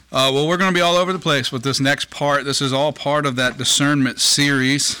Well, we're going to be all over the place with this next part. This is all part of that discernment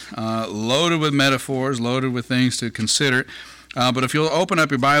series, loaded with metaphors, loaded with things to consider. But if you'll open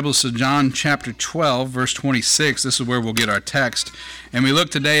up your Bibles to John chapter 12, verse 26, this is where we'll get our text. And we look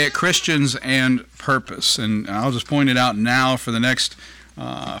today at Christians and purpose. And I'll just point it out now for the next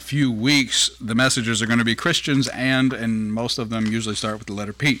few weeks. The messages are going to be Christians and most of them usually start with the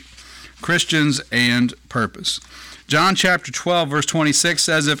letter P. Christians and purpose. John chapter 12, verse 26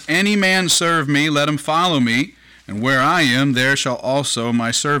 says, "If any man serve me, let him follow me, and where I am, there shall also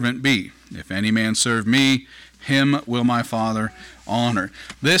my servant be. If any man serve me, him will my Father honor."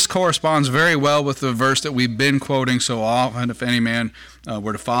 This corresponds very well with the verse that we've been quoting so often. If any man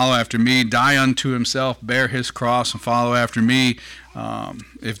were to follow after me, die unto himself, bear his cross, and follow after me.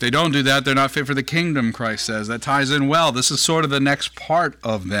 If they don't do that, they're not fit for the kingdom, Christ says. That ties in well. This is sort of the next part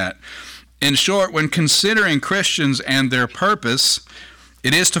of that. In short, when considering Christians and their purpose,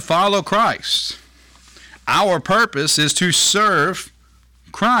 it is to follow Christ. Our purpose is to serve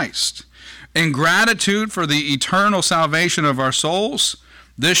Christ. In gratitude for the eternal salvation of our souls,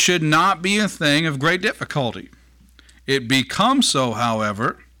 this should not be a thing of great difficulty. It becomes so,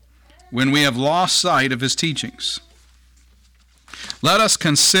 however, when we have lost sight of his teachings. Let us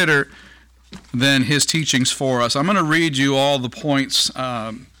consider then his teachings for us. I'm going to read you all the points.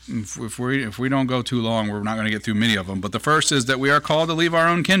 If we don't go too long, we're not going to get through many of them. But the first is that we are called to leave our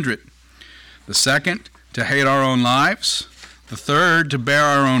own kindred. The second, to hate our own lives. The third, to bear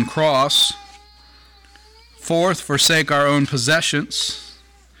our own cross. Fourth, forsake our own possessions.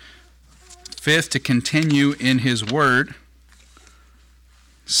 Fifth, to continue in his word.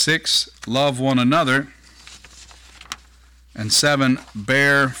 Sixth, love one another. And seven,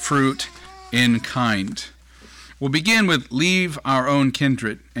 bear fruit in kind. We'll begin with leave our own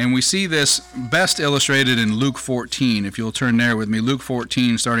kindred, and we see this best illustrated in Luke 14. If you'll turn there with me, Luke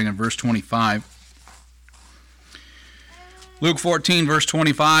 14, starting in verse 25. Luke 14, verse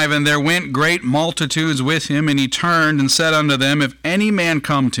 25, "And there went great multitudes with him, and he turned and said unto them, If any man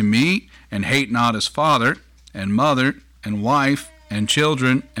come to me, and hate not his father, and mother, and wife, and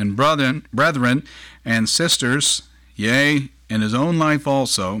children, and brethren, and sisters, yea, and his own life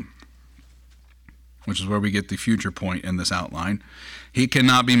also," which is where we get the future point in this outline, "he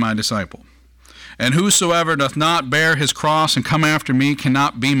cannot be my disciple. And whosoever doth not bear his cross and come after me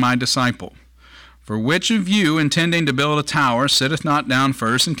cannot be my disciple. For which of you, intending to build a tower, sitteth not down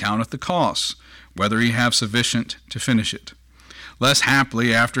first and counteth the cost, whether he have sufficient to finish it? Lest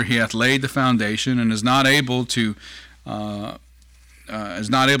haply, after he hath laid the foundation and is not able to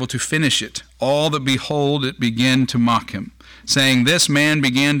finish it, all that behold it begin to mock him, saying, This man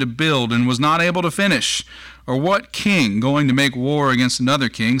began to build and was not able to finish. Or what king, going to make war against another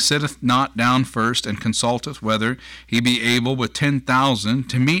king, sitteth not down first and consulteth whether he be able with 10,000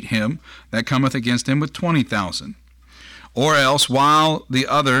 to meet him that cometh against him with 20,000? Or else, while the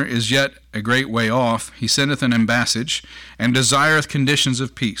other is yet a great way off, he sendeth an ambassage, and desireth conditions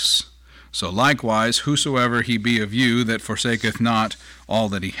of peace. So likewise, whosoever he be of you that forsaketh not all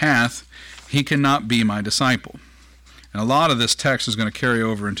that he hath, he cannot be my disciple." And a lot of this text is going to carry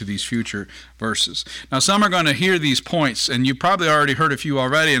over into these future verses. Now, some are going to hear these points, and you probably already heard a few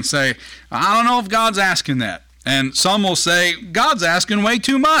already, and say, I don't know if God's asking that. And some will say, God's asking way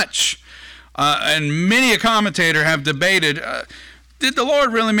too much. And many a commentator have debated, did the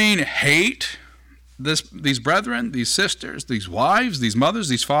Lord really mean hate these brethren, these sisters, these wives, these mothers,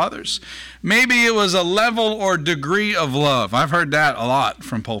 these fathers? Maybe it was a level or degree of love. I've heard that a lot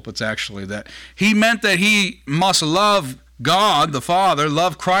from pulpits, actually, that he meant that he must love God, the Father,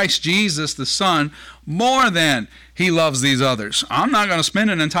 love Christ Jesus, the Son, more than he loves these others. I'm not going to spend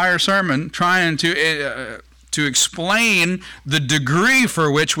an entire sermon trying to explain the degree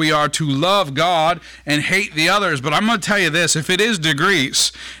for which we are to love God and hate the others. But I'm going to tell you this, if it is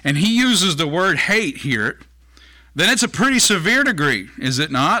degrees, and he uses the word hate here, then it's a pretty severe degree, is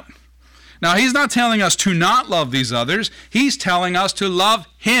it not? Now, he's not telling us to not love these others. He's telling us to love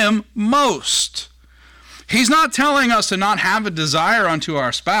him most. He's not telling us to not have a desire unto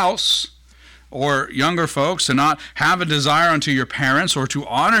our spouse, or younger folks, to not have a desire unto your parents or to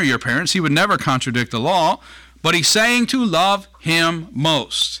honor your parents. He would never contradict the law, but he's saying to love him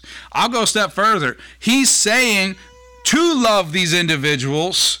most. I'll go a step further. He's saying to love these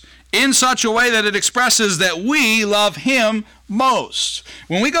individuals in such a way that it expresses that we love him most.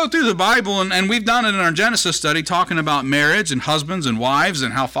 When we go through the Bible, and we've done it in our Genesis study, talking about marriage and husbands and wives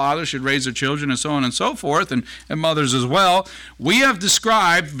and how fathers should raise their children and so on and so forth, and mothers as well, we have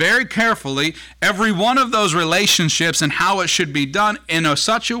described very carefully every one of those relationships and how it should be done in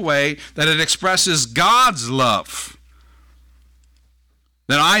such a way that it expresses God's love.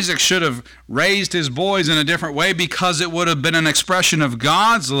 That Isaac should have raised his boys in a different way because it would have been an expression of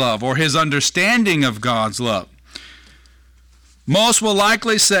God's love or his understanding of God's love. Most will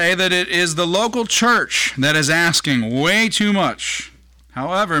likely say that it is the local church that is asking way too much.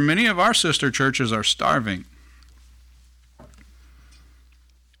 However, many of our sister churches are starving.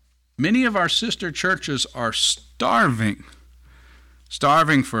 Many of our sister churches are starving.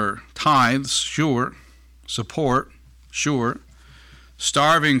 Starving for tithes, sure. Support, sure.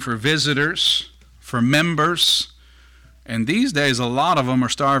 Starving for visitors, for members. And these days, a lot of them are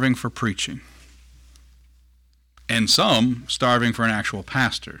starving for preaching. And some starving for an actual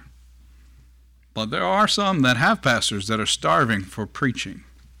pastor. But there are some that have pastors that are starving for preaching.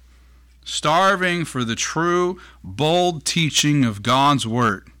 Starving for the true, bold teaching of God's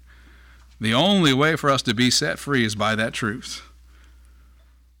Word. The only way for us to be set free is by that truth.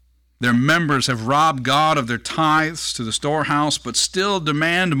 Their members have robbed God of their tithes to the storehouse, but still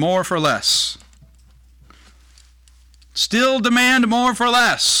demand more for less. Still demand more for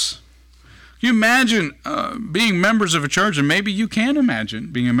less. Can you imagine being members of a church, and maybe you can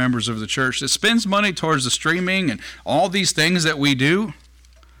imagine being members of the church that spends money towards the streaming and all these things that we do,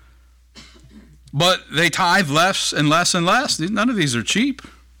 but they tithe less and less and less. None of these are cheap.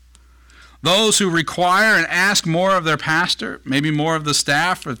 Those who require and ask more of their pastor, maybe more of the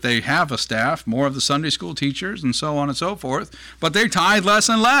staff, if they have a staff, more of the Sunday school teachers, and so on and so forth, but they tithe less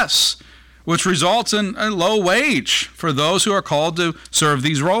and less, which results in a low wage for those who are called to serve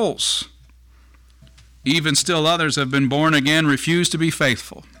these roles. Even still others have been born again, refuse to be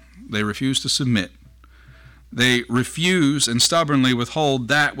faithful. They refuse to submit. They refuse and stubbornly withhold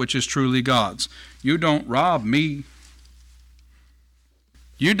that which is truly God's. You don't rob me.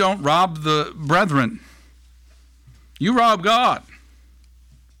 You don't rob the brethren. You rob God.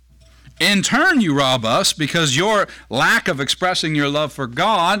 In turn, you rob us because your lack of expressing your love for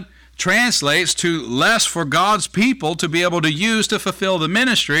God translates to less for God's people to be able to use to fulfill the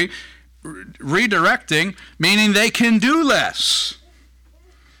ministry, redirecting, meaning they can do less.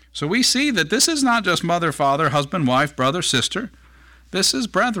 So we see that this is not just mother, father, husband, wife, brother, sister. This is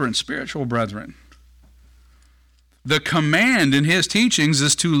brethren, spiritual brethren. The command in his teachings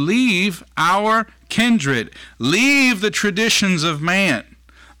is to leave our kindred, leave the traditions of man,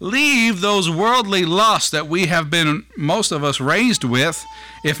 leave those worldly lusts that we have been, most of us, raised with,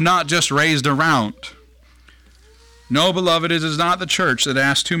 if not just raised around. No, beloved, it is not the church that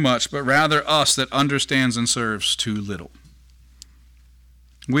asks too much, but rather us that understands and serves too little.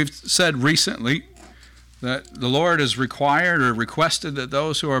 We've said recently that the Lord has required or requested that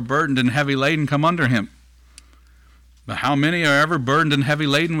those who are burdened and heavy laden come under him. But how many are ever burdened and heavy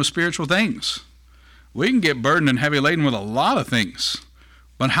laden with spiritual things? We can get burdened and heavy laden with a lot of things.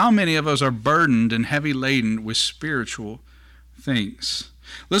 But how many of us are burdened and heavy laden with spiritual things?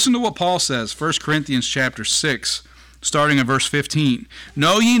 Listen to what Paul says, 1 Corinthians chapter 6, starting at verse 15.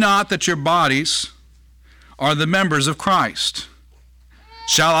 Know ye not that your bodies are the members of Christ?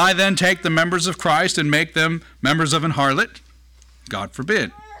 Shall I then take the members of Christ and make them members of an harlot? God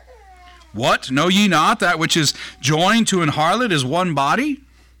forbid. What? Know ye not that which is joined to an harlot is one body?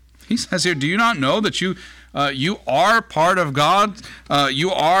 He says here, do you not know that you are part of God?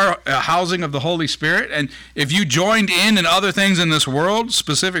 You are a housing of the Holy Spirit. And if you joined in other things in this world,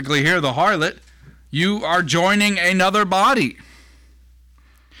 specifically here the harlot, you are joining another body.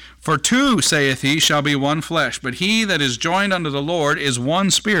 For two, saith he, shall be one flesh, but he that is joined unto the Lord is one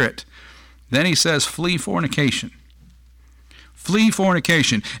spirit. Then he says, flee fornication. Flee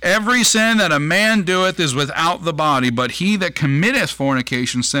fornication. Every sin that a man doeth is without the body, but he that committeth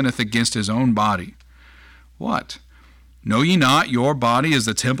fornication sinneth against his own body. What? Know ye not your body is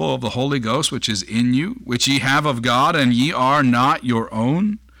the temple of the Holy Ghost which is in you, which ye have of God, and ye are not your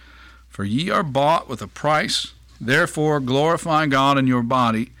own? For ye are bought with a price. Therefore glorify God in your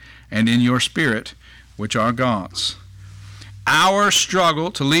body and in your spirit, which are God's. Our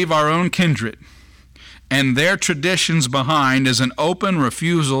struggle to leave our own kindred and their traditions behind is an open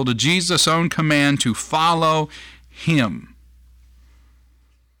refusal to Jesus' own command to follow him.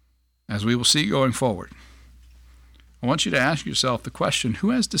 As we will see going forward, I want you to ask yourself the question, who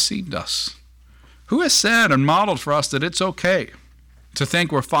has deceived us? Who has said and modeled for us that it's okay to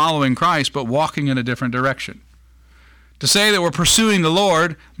think we're following Christ but walking in a different direction? To say that we're pursuing the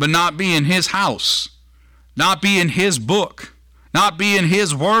Lord but not be in his house, not be in his book, not be in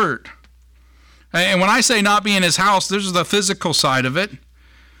his word. And when I say not be in his house, there's the physical side of it,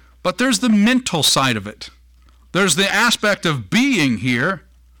 but there's the mental side of it. There's the aspect of being here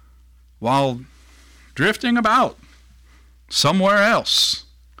while drifting about somewhere else.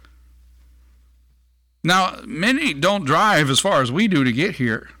 Now, many don't drive as far as we do to get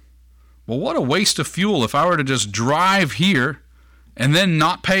here. Well, what a waste of fuel if I were to just drive here and then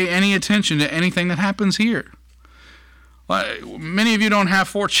not pay any attention to anything that happens here. Many of you don't have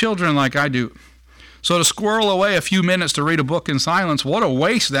 4 children like I do. So to squirrel away a few minutes to read a book in silence, what a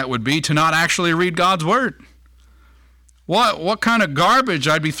waste that would be to not actually read God's Word. What kind of garbage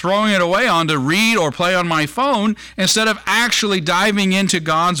I'd be throwing it away on to read or play on my phone instead of actually diving into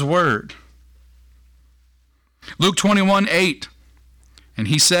God's Word. Luke 21:8, and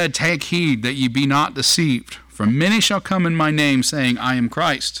he said, "Take heed that ye be not deceived, for many shall come in my name, saying, I am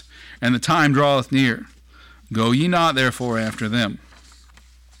Christ, and the time draweth near. Go ye not therefore after them."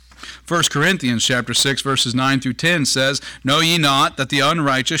 1 Corinthians chapter 6, verses 9 through 10 says, "Know ye not that the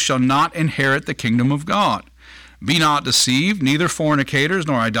unrighteous shall not inherit the kingdom of God? Be not deceived, neither fornicators,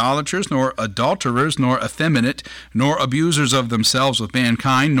 nor idolaters, nor adulterers, nor effeminate, nor abusers of themselves with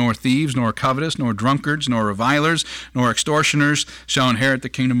mankind, nor thieves, nor covetous, nor drunkards, nor revilers, nor extortioners shall inherit the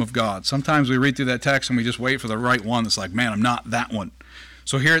kingdom of God." Sometimes we read through that text and we just wait for the right one that's like, man, I'm not that one.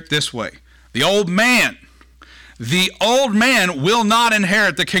 So hear it this way. The old man will not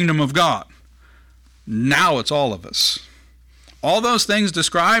inherit the kingdom of God. Now it's all of us. All those things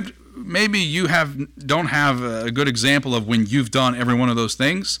described, maybe you don't have a good example of when you've done every one of those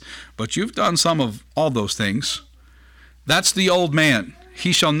things, but you've done some of all those things. That's the old man.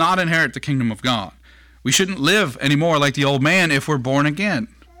 He shall not inherit the kingdom of God. We shouldn't live anymore like the old man if we're born again.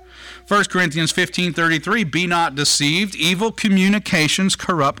 1 Corinthians 15:33, "Be not deceived, evil communications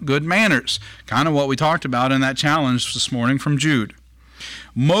corrupt good manners." Kind of what we talked about in that challenge this morning from Jude.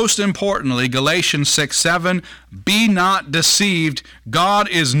 Most importantly, Galatians 6:7, "Be not deceived, God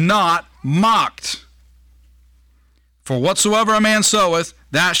is not mocked. For whatsoever a man soweth,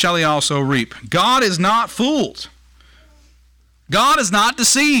 that shall he also reap." God is not fooled. God is not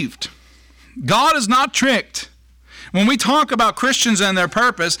deceived. God is not tricked. When we talk about Christians and their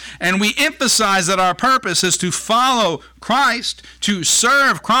purpose, and we emphasize that our purpose is to follow Christ, to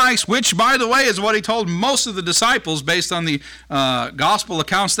serve Christ, which, by the way, is what he told most of the disciples based on the gospel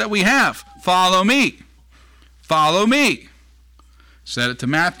accounts that we have. Follow me. Follow me. Said it to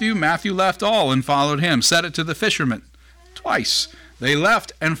Matthew. Matthew left all and followed him. Said it to the fishermen twice. They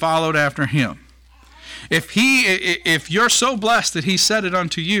left and followed after him. If you're so blessed that he said it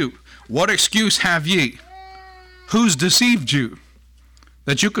unto you, what excuse have ye? Who's deceived you?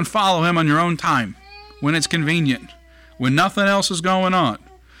 That you can follow him on your own time, when it's convenient, when nothing else is going on.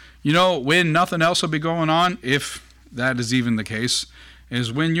 You know, when nothing else will be going on, if that is even the case,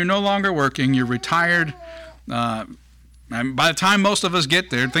 is when you're no longer working, you're retired. And by the time most of us get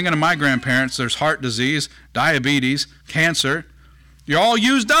there, thinking of my grandparents, there's heart disease, diabetes, cancer. You're all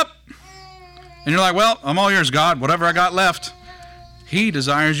used up. And you're like, well, I'm all yours, God, whatever I got left. He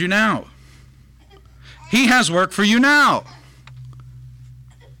desires you now. He has work for you now.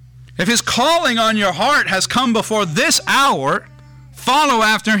 If his calling on your heart has come before this hour, follow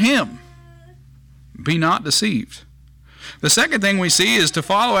after him. Be not deceived. The second thing we see is to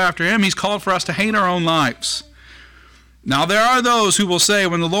follow after him. He's called for us to hate our own lives. Now, there are those who will say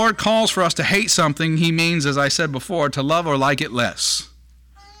when the Lord calls for us to hate something, he means, as I said before, to love or like it less.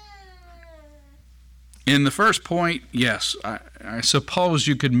 In the first point, yes, I suppose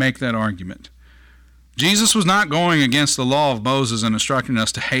you could make that argument. Jesus was not going against the law of Moses and instructing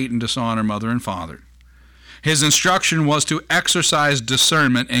us to hate and dishonor mother and father. His instruction was to exercise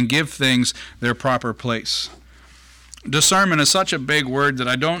discernment and give things their proper place. Discernment is such a big word that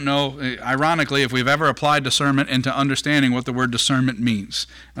I don't know, ironically, if we've ever applied discernment into understanding what the word discernment means.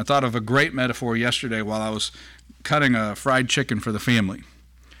 I thought of a great metaphor yesterday while I was cutting a fried chicken for the family.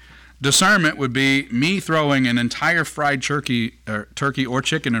 Discernment would be me throwing an entire fried turkey or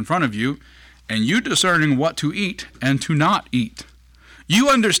chicken in front of you, and you discerning what to eat and to not eat. You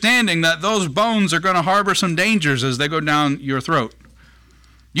understanding that those bones are going to harbor some dangers as they go down your throat.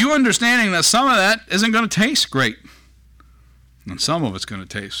 You understanding that some of that isn't going to taste great. And some of it's going to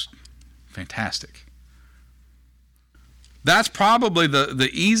taste fantastic. That's probably the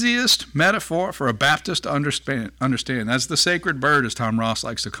easiest metaphor for a Baptist to understand. That's the sacred bird, as Tom Ross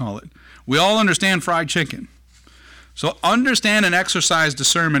likes to call it. We all understand fried chicken. So understand and exercise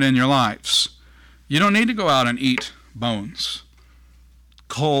discernment in your lives. You don't need to go out and eat bones,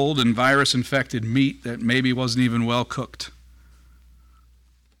 cold and virus-infected meat that maybe wasn't even well cooked.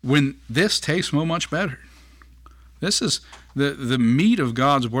 When this tastes so much better. This is the meat of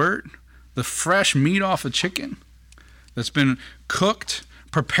God's Word, the fresh meat off a chicken that's been cooked,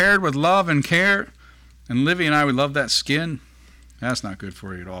 prepared with love and care. And Livy and I, we love that skin. That's not good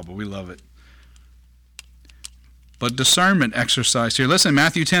for you at all, but we love it. but discernment exercised here. Listen,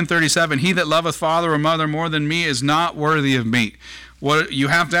 Matthew 10:37, he that loveth father or mother more than me is not worthy of me. You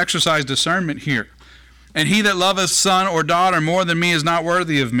have to exercise discernment here. And he that loveth son or daughter more than me is not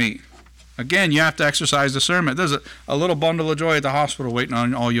worthy of me. Again, you have to exercise discernment. There's a little bundle of joy at the hospital waiting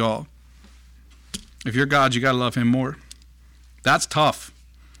on all y'all. If you're God, you got to love him more. That's tough.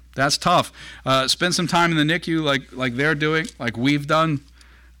 That's tough. Spend some time in the NICU like they're doing, like we've done.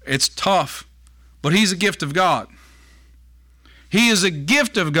 It's tough. But he's a gift of God. He is a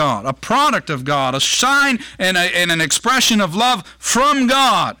gift of God, a product of God, a sign and an expression of love from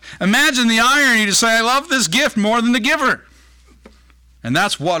God. Imagine the irony to say, I love this gift more than the giver. And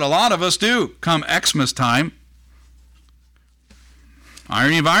that's what a lot of us do come Xmas time.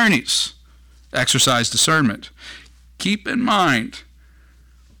 Irony of ironies. Exercise discernment. Keep in mind,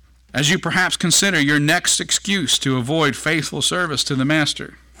 as you perhaps consider your next excuse to avoid faithful service to the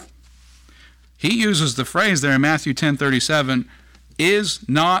Master, he uses the phrase there in Matthew 10:37, is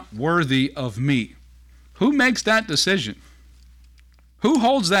not worthy of me. Who makes that decision? Who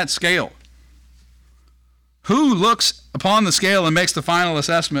holds that scale? Who looks upon the scale and makes the final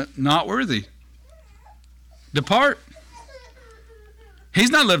assessment, not worthy? Depart.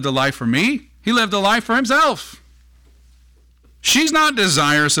 He's not lived a life for me. He lived a life for himself. She's not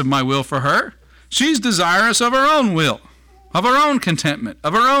desirous of my will for her. She's desirous of her own will, of her own contentment,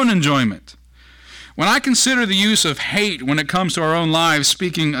 of her own enjoyment. When I consider the use of hate when it comes to our own lives,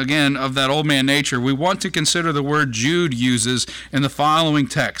 speaking again of that old man nature, we want to consider the word Jude uses in the following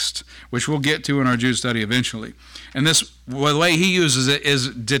text, which we'll get to in our Jude study eventually. And the way he uses it is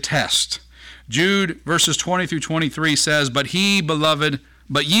detest. Jude verses 20 through 23 says, But ye, beloved,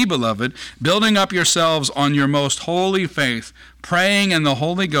 building up yourselves on your most holy faith, praying in the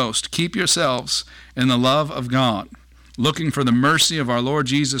Holy Ghost, keep yourselves in the love of God, looking for the mercy of our Lord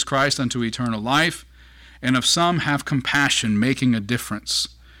Jesus Christ unto eternal life, and of some have compassion, making a difference,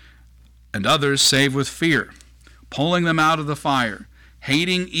 and others save with fear, pulling them out of the fire,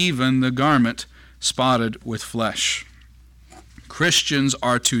 hating even the garment spotted with flesh. Christians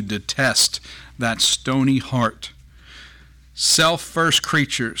are to detest that stony heart, self-first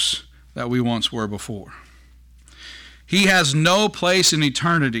creatures that we once were before. He has no place in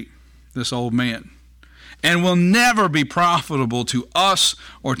eternity, this old man, and will never be profitable to us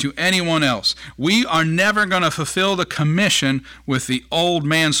or to anyone else. We are never going to fulfill the commission with the old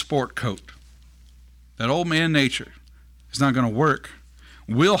man sport coat. That old man nature is not going to work.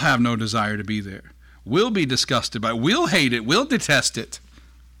 We'll have no desire to be there. We'll be disgusted by it. We'll hate it. We'll detest it.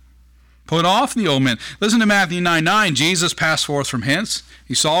 Put off the old man. Listen to Matthew 9:9. Jesus passed forth from hence.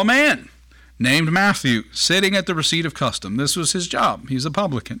 He saw a man named Matthew sitting at the receipt of custom. This was his job. He's a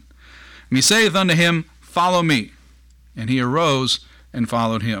publican. And he saith unto him, Follow me. And he arose and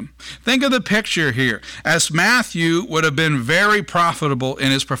followed him. Think of the picture here. As Matthew would have been very profitable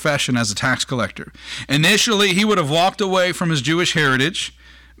in his profession as a tax collector. Initially, he would have walked away from his Jewish heritage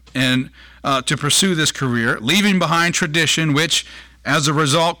and to pursue this career, leaving behind tradition, which as a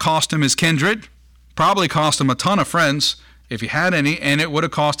result cost him his kindred, probably cost him a ton of friends, if he had any, and it would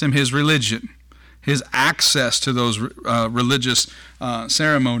have cost him his religion, his access to those religious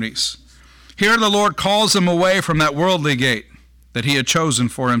ceremonies. Here the Lord calls him away from that worldly gate that he had chosen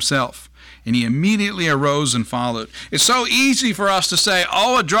for himself, and he immediately arose and followed. It's so easy for us to say,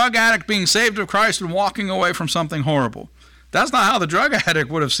 oh, a drug addict being saved of Christ and walking away from something horrible. That's not how the drug addict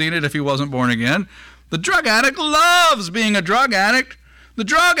would have seen it if he wasn't born again. The drug addict loves being a drug addict. The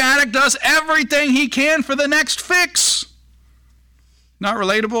drug addict does everything he can for the next fix. Not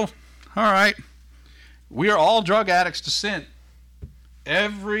relatable? All right. We are all drug addicts to sin.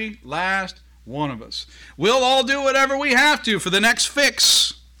 Every last one of us. We'll all do whatever we have to for the next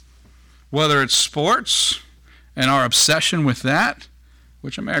fix. Whether it's sports and our obsession with that,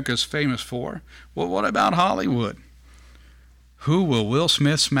 which America is famous for. Well, what about Hollywood? Who will Will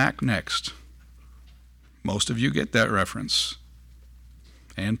Smith smack next? Most of you get that reference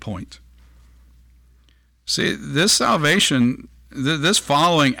and point. See, this salvation, this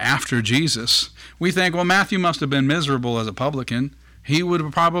following after Jesus, we think, well, Matthew must have been miserable as a publican. He would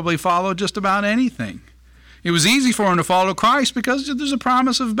have probably followed just about anything. It was easy for him to follow Christ because there's a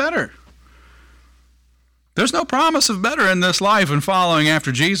promise of better. There's no promise of better in this life in following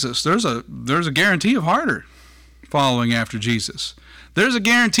after Jesus. There's a guarantee of harder following after Jesus. There's a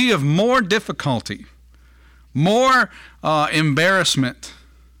guarantee of more difficulty, more embarrassment,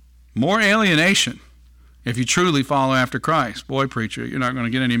 more alienation if you truly follow after Christ. Boy, preacher, you're not going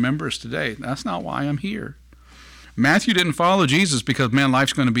to get any members today. That's not why I'm here. Matthew didn't follow Jesus because, man,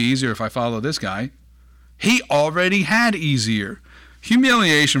 life's going to be easier if I follow this guy. He already had easier.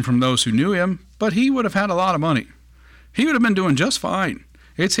 Humiliation from those who knew him, but he would have had a lot of money. He would have been doing just fine.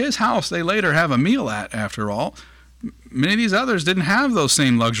 It's his house they later have a meal at, after all. Many of these others didn't have those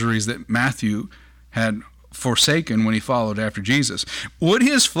same luxuries that Matthew had forsaken when he followed after Jesus. Would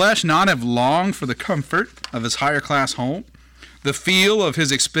his flesh not have longed for the comfort of his higher class home, the feel of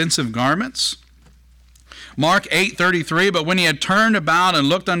his expensive garments? Mark 8:33, but when he had turned about and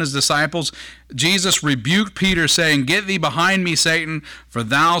looked on his disciples, Jesus rebuked Peter, saying, Get thee behind me, Satan, for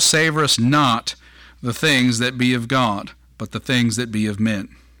thou savorest not the things that be of God, but the things that be of men.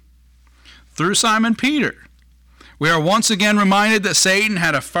 Through Simon Peter, we are once again reminded that Satan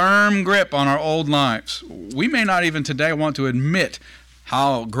had a firm grip on our old lives. We may not even today want to admit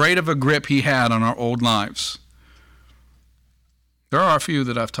how great of a grip he had on our old lives. There are a few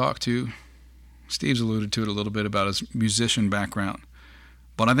that I've talked to. Steve's alluded to it a little bit about his musician background.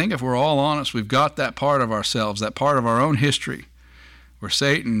 But I think if we're all honest, we've got that part of ourselves, that part of our own history, where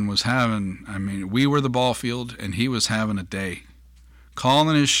Satan was having, we were the ball field, and he was having a day,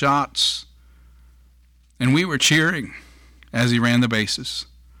 calling his shots, and we were cheering as he ran the bases.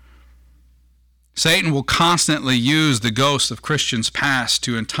 Satan will constantly use the ghosts of Christians' past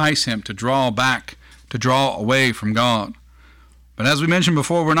to entice him to draw back, to draw away from God. But as we mentioned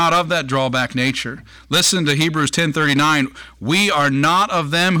before, we're not of that drawback nature. Listen to Hebrews 10:39. We are not of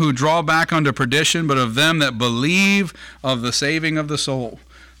them who draw back unto perdition, but of them that believe of the saving of the soul.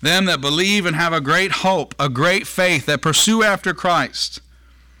 Them that believe and have a great hope, a great faith, that pursue after Christ.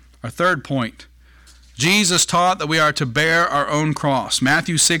 Our third point, Jesus taught that we are to bear our own cross.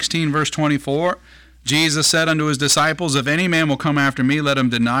 Matthew 16, verse 24, Jesus said unto his disciples, If any man will come after me, let him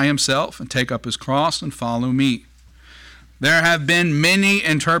deny himself and take up his cross and follow me. There have been many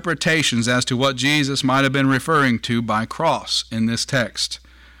interpretations as to what Jesus might have been referring to by cross in this text.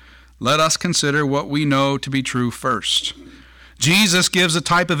 Let us consider what we know to be true first. Jesus gives a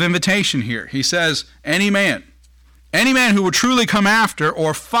type of invitation here. He says, any man who will truly come after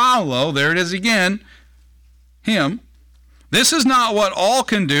or follow, there it is again, him. This is not what all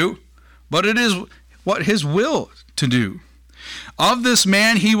can do, but it is what his will to do. Of this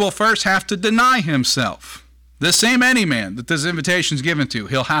man, he will first have to deny himself. This same any man that this invitation is given to,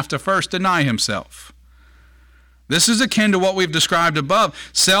 he'll have to first deny himself. This is akin to what we've described above.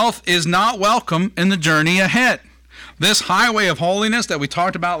 Self is not welcome in the journey ahead. This highway of holiness that we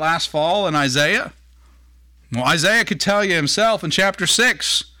talked about last fall in Isaiah, well, Isaiah could tell you himself in chapter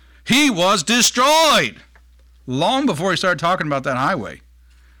 6, he was destroyed long before he started talking about that highway.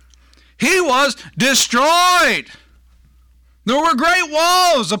 He was destroyed. There were great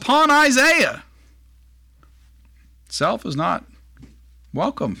woes upon Isaiah. Self is not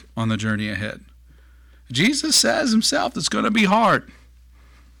welcome on the journey ahead. Jesus says himself it's going to be hard.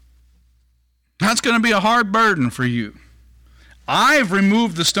 That's going to be a hard burden for you. I've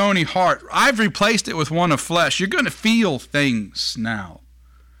removed the stony heart. I've replaced it with one of flesh. You're going to feel things now.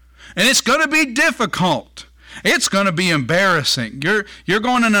 And it's going to be difficult. It's going to be embarrassing. You're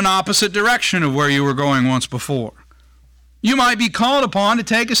going in an opposite direction of where you were going once before. You might be called upon to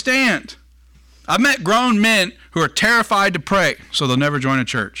take a stand. I've met grown men who are terrified to pray, so they'll never join a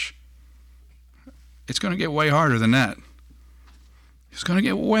church. It's going to get way harder than that. It's going to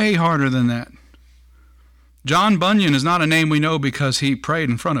get way harder than that. John Bunyan is not a name we know because he prayed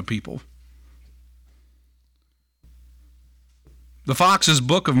in front of people. The Fox's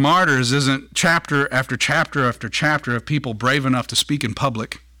Book of Martyrs isn't chapter after chapter after chapter of people brave enough to speak in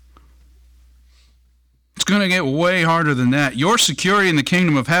public. It's going to get way harder than that. Your security in the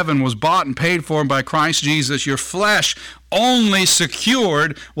kingdom of heaven was bought and paid for by Christ Jesus. Your flesh only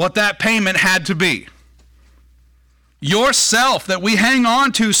secured what that payment had to be. Your self that we hang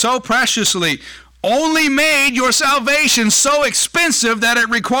on to so preciously only made your salvation so expensive that it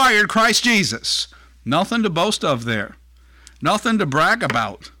required Christ Jesus. Nothing to boast of there. Nothing to brag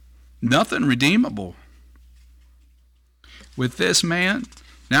about. Nothing redeemable. With this man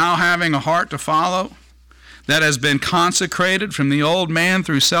now having a heart to follow, that has been consecrated from the old man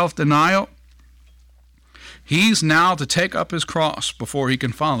through self-denial, he's now to take up his cross before he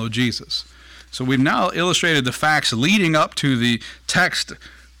can follow Jesus. So we've now illustrated the facts leading up to the text,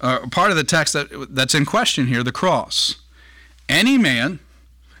 part of the text that's in question here, the cross. Any man,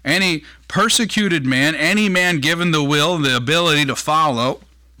 any persecuted man, any man given the will and the ability to follow,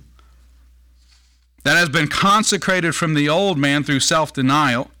 that has been consecrated from the old man through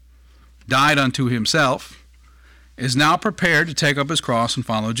self-denial, died unto himself, is now prepared to take up his cross and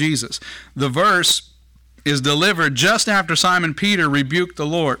follow Jesus. The verse is delivered just after Simon Peter rebuked the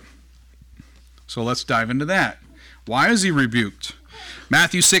Lord. So let's dive into that. Why is he rebuked?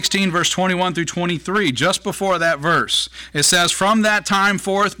 Matthew 16, verse 21 through 23, just before that verse, it says, "From that time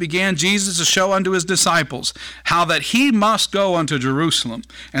forth began Jesus to show unto his disciples how that he must go unto Jerusalem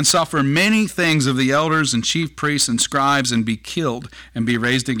and suffer many things of the elders and chief priests and scribes, and be killed, and be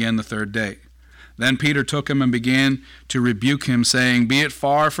raised again the third day. Then Peter took him and began to rebuke him, saying, Be it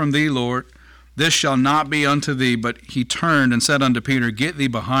far from thee, Lord, this shall not be unto thee. But he turned and said unto Peter, Get thee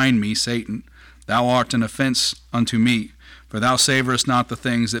behind me, Satan. Thou art an offense unto me. For thou savorest not the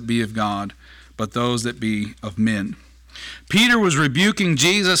things that be of God, but those that be of men." Peter was rebuking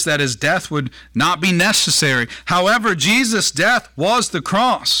Jesus that his death would not be necessary. However, Jesus' death was the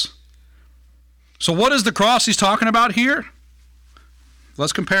cross. So what is the cross he's talking about here?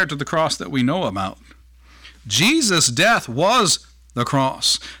 Let's compare it to the cross that we know about. Jesus' death was the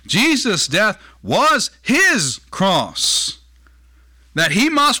cross. Jesus' death was his cross that he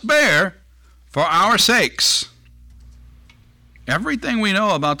must bear for our sakes. Everything we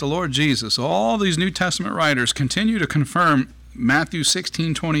know about the Lord Jesus, all these New Testament writers continue to confirm Matthew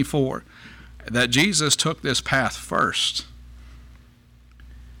 16:24, that Jesus took this path first.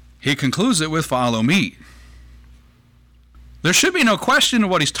 He concludes it with, "Follow me." There should be no question of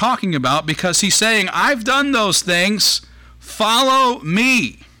what he's talking about, because he's saying, I've done those things, follow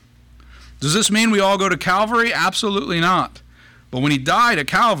me. Does this mean we all go to Calvary? Absolutely not. But when he died at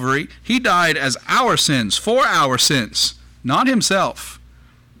Calvary, he died as our sins, for our sins, not himself.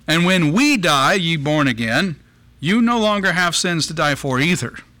 And when we die, ye born again, you no longer have sins to die for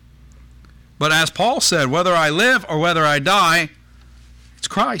either. But as Paul said, whether I live or whether I die, it's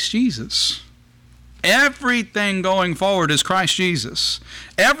Christ Jesus. Everything going forward is Christ Jesus.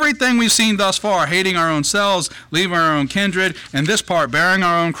 Everything we've seen thus far, hating our own selves, leaving our own kindred, and this part, bearing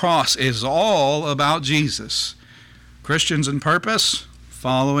our own cross, is all about Jesus. Christians in purpose,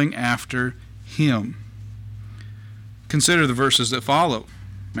 following after him. Consider the verses that follow.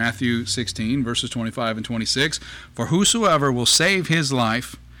 Matthew 16, verses 25 and 26. "For whosoever will save his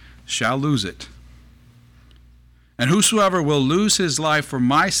life shall lose it. And whosoever will lose his life for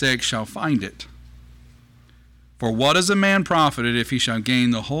my sake shall find it. For what is a man profited if he shall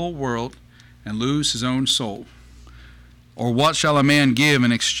gain the whole world and lose his own soul? Or what shall a man give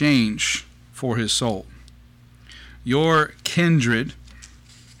in exchange for his soul?" Your kindred,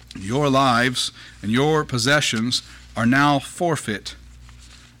 your lives, and your possessions are now forfeit.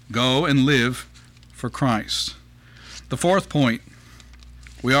 Go and live for Christ. The fourth point,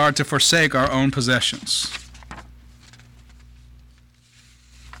 we are to forsake our own possessions.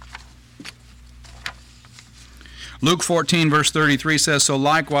 Luke 14, verse 33 says, "So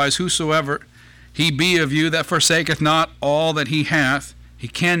likewise, whosoever he be of you that forsaketh not all that he hath, he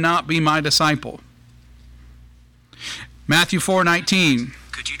cannot be my disciple." Matthew 4:19,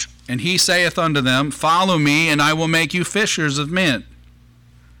 "And he saith unto them, Follow me, and I will make you fishers of men."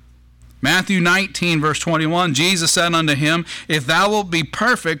 Matthew 19, verse 21, Jesus said unto him, If thou wilt be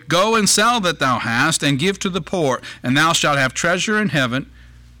perfect, go and sell that thou hast, and give to the poor, and thou shalt have treasure in heaven,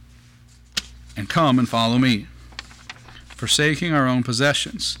 and come and follow me. Forsaking our own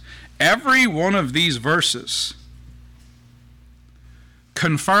possessions. Every one of these verses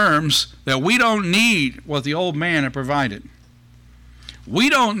confirms that we don't need what the old man had provided. We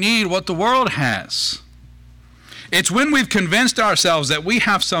don't need what the world has. It's when we've convinced ourselves that we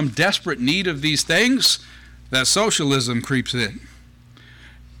have some desperate need of these things that socialism creeps in.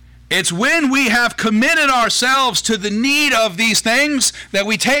 It's when we have committed ourselves to the need of these things that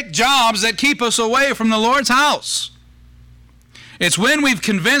we take jobs that keep us away from the Lord's house. It's when we've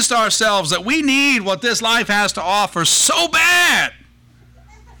convinced ourselves that we need what this life has to offer so bad,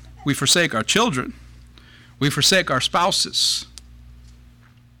 we forsake our children. We forsake our spouses.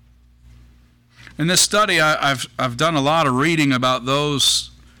 In this study, I've done a lot of reading about those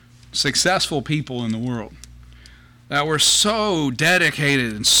successful people in the world that were so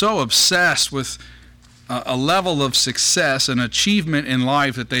dedicated and so obsessed with a level of success and achievement in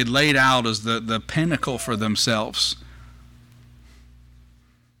life that they laid out as the pinnacle for themselves.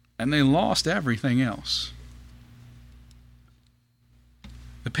 And they lost everything else.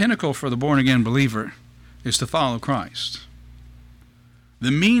 The pinnacle for the born-again believer is to follow Christ. The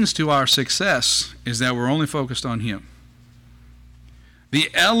means to our success is that we're only focused on him.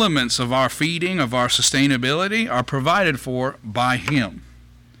 The elements of our feeding, of our sustainability, are provided for by him.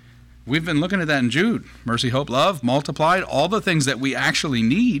 We've been looking at that in Jude. Mercy, hope, love, multiplied, all the things that we actually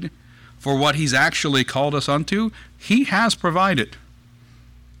need for what he's actually called us unto, he has provided.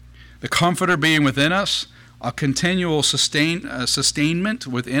 The Comforter being within us, a continual sustainment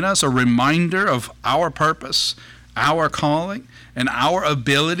within us, a reminder of our purpose, our calling, and our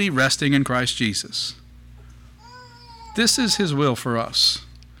ability resting in Christ Jesus. This is his will for us.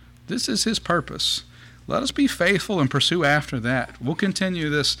 This is his purpose. Let us be faithful and pursue after that. We'll continue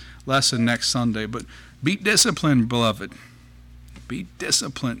this lesson next Sunday, but be disciplined, beloved. Be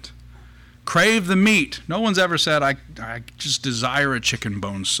disciplined. Crave the meat. No one's ever said, I just desire a chicken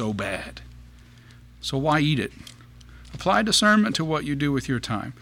bone so bad. So why eat it? Apply discernment to what you do with your time.